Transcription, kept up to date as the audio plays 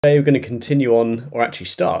Today we're going to continue on, or actually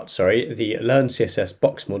start, sorry, the Learn CSS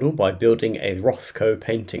box model by building a Rothko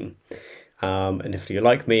painting. And if you're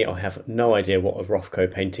like me, I have no idea what a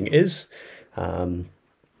Rothko painting is,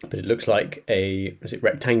 but it looks like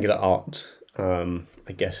rectangular art,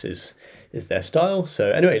 I guess is their style. So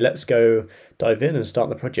anyway, let's go dive in and start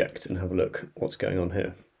the project and have a look what's going on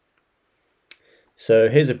here. So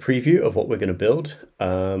here's a preview of what we're going to build.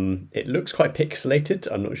 It looks quite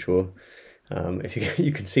pixelated. I'm not sure if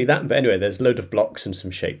you can see that, but anyway, there's a load of blocks and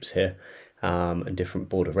some shapes here and different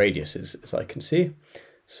border radiuses as I can see.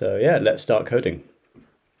 So yeah, let's start coding.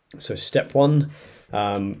 So step one,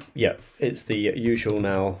 yeah, it's the usual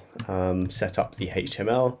now. Set up the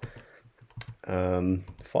HTML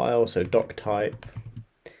file, so doc type,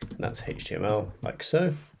 and that's HTML like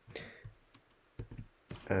so.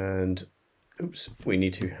 And oops, we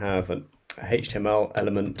need to have a HTML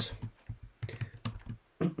element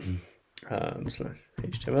slash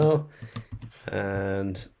HTML,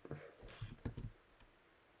 and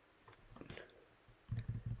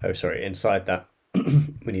oh sorry, inside that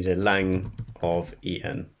we need a lang of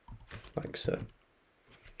en like so.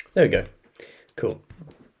 There we go, cool.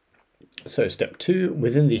 So step two,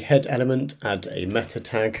 within the head element add a meta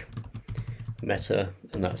tag, meta,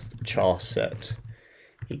 and that's the char set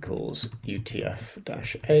equals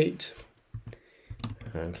utf-8,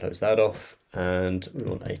 and close that off. And we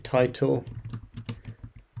want a title,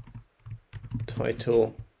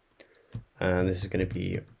 and this is going to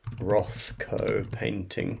be Rothko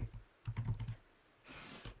painting.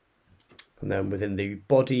 And then within the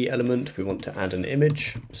body element, we want to add an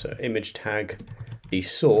image. So image tag, the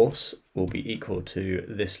source will be equal to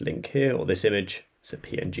this link here, or this image. It's a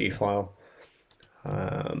PNG file,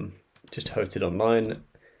 just hosted online,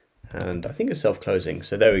 and I think it's self-closing.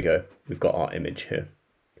 So there we go. We've got our image here.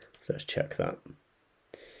 So let's check that.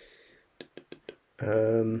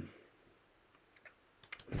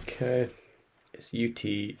 Okay, it's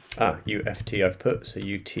UFT I've put, so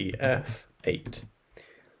UTF-8.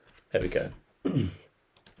 There we go.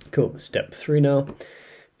 Cool, step three now.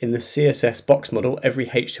 In the CSS box model, every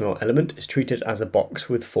HTML element is treated as a box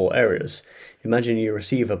with 4 areas. Imagine you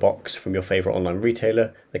receive a box from your favorite online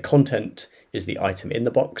retailer. The content is the item in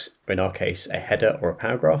the box, or in our case, a header or a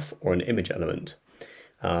paragraph or an image element.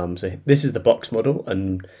 So this is the box model,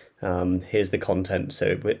 and here's the content.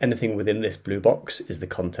 So anything within this blue box is the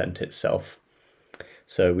content itself.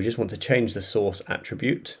 So we just want to change the source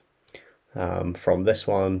attribute from this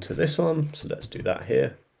one to this one. So let's do that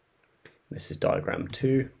here. This is diagram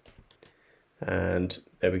 2. And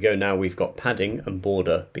there we go. Now we've got padding and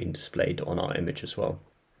border being displayed on our image as well.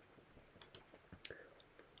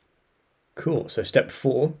 Cool. So step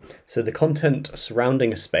 4. So the content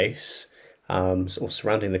surrounding a space, the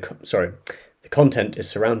content is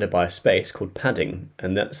surrounded by a space called padding,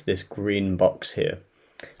 and that's this green box here.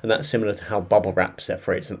 And that's similar to how bubble wrap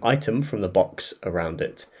separates an item from the box around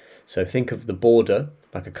it. So think of the border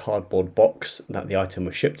like a cardboard box that the item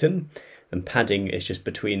was shipped in, and padding is just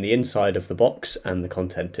between the inside of the box and the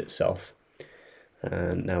content itself.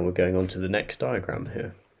 And now we're going on to the next diagram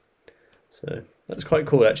here. So that's quite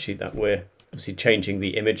cool actually, that we're obviously changing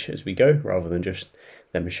the image as we go rather than just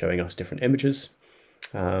them showing us different images.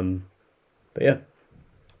 But yeah,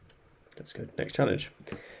 let's go to the next challenge.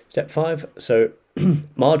 Step 5, so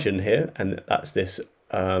margin here, and that's this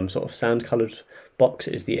sort of sand colored box,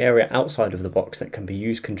 is the area outside of the box that can be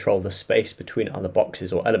used to control the space between other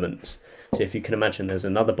boxes or elements. So if you can imagine there's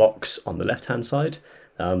another box on the left hand side,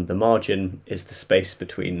 the margin is the space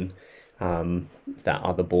between that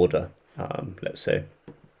other border, let's say.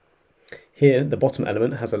 Here, the bottom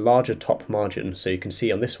element has a larger top margin, so you can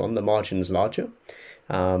see on this one the margin is larger,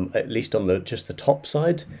 at least on just the top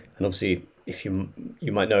side. And obviously, if you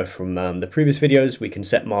might know from the previous videos, we can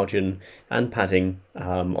set margin and padding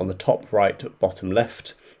on the top right, bottom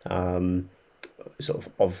left, sort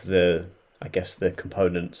of the, I guess, the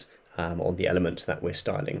components or the elements that we're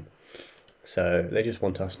styling. So they just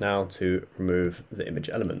want us now to remove the image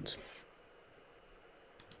element.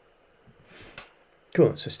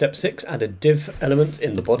 Cool, so step 6, add a div element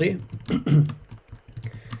in the body.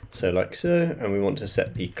 So like so, and we want to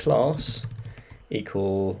set the class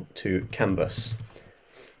equal to canvas.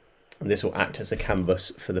 And this will act as a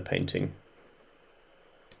canvas for the painting.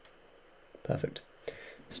 Perfect.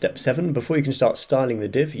 Step 7, before you can start styling the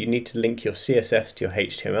div, you need to link your CSS to your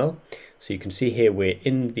HTML. So you can see here we're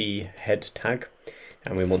in the head tag,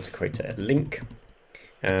 and we want to create a link,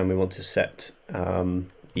 and we want to set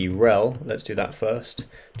the rel, let's do that first,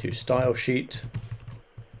 to style sheet,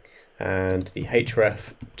 and the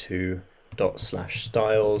href to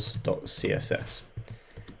 /styles.css.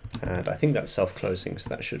 And I think that's self-closing, so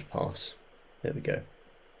that should pass. There we go.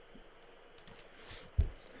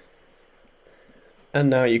 And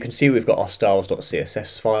now you can see we've got our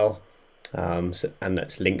styles.css file, and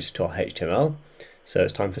that's linked to our HTML. So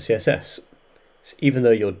it's time for CSS. So even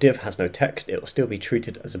though your div has no text, it will still be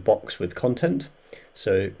treated as a box with content.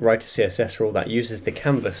 So write a CSS rule that uses the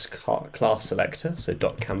canvas class selector, so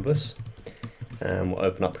 .canvas, and we'll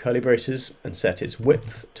open up curly braces and set its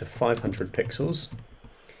width to 500 pixels.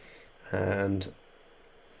 And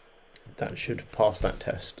that should pass that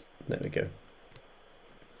test. There we go.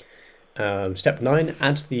 Step 9,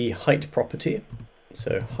 add the height property.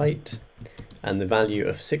 So height and the value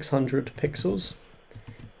of 600 pixels.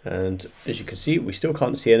 And as you can see, we still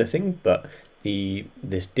can't see anything, but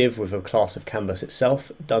this div with a class of canvas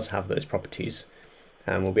itself does have those properties.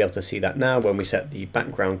 And we'll be able to see that now when we set the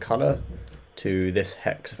background color to this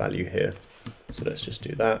hex value here. So let's just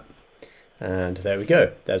do that. And there we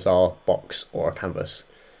go. There's our box or a canvas.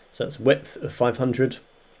 So that's width of 500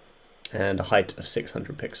 and a height of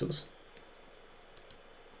 600 pixels.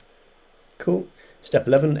 Cool. Step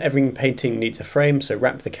 11, every painting needs a frame, so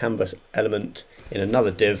wrap the canvas element in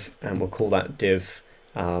another div, and we'll call that div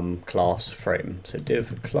class frame. So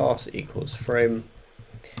div class equals frame,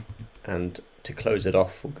 and to close it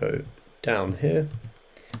off, we'll go down here,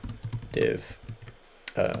 div,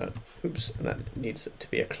 and that needs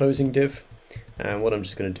to be a closing div. And what I'm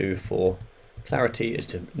just going to do for clarity is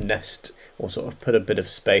to nest or sort of put a bit of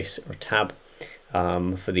space or a tab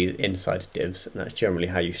for these inside divs, and that's generally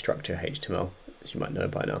how you structure HTML, as you might know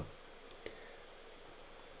by now.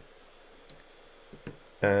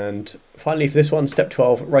 And finally for this one, step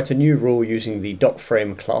 12, write a new rule using the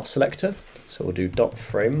 .frame class selector. So we'll do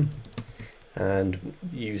 .frame and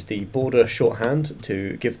use the border shorthand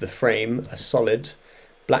to give the frame a solid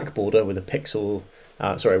black border with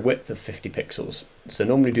a width of 50 pixels. So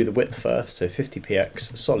normally do the width first, so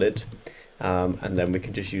 50px solid, and then we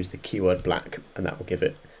can just use the keyword black, and that will give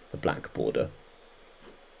it the black border.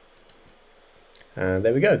 And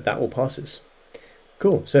there we go, that all passes.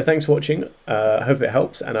 Cool, so thanks for watching, I hope it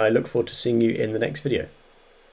helps, and I look forward to seeing you in the next video.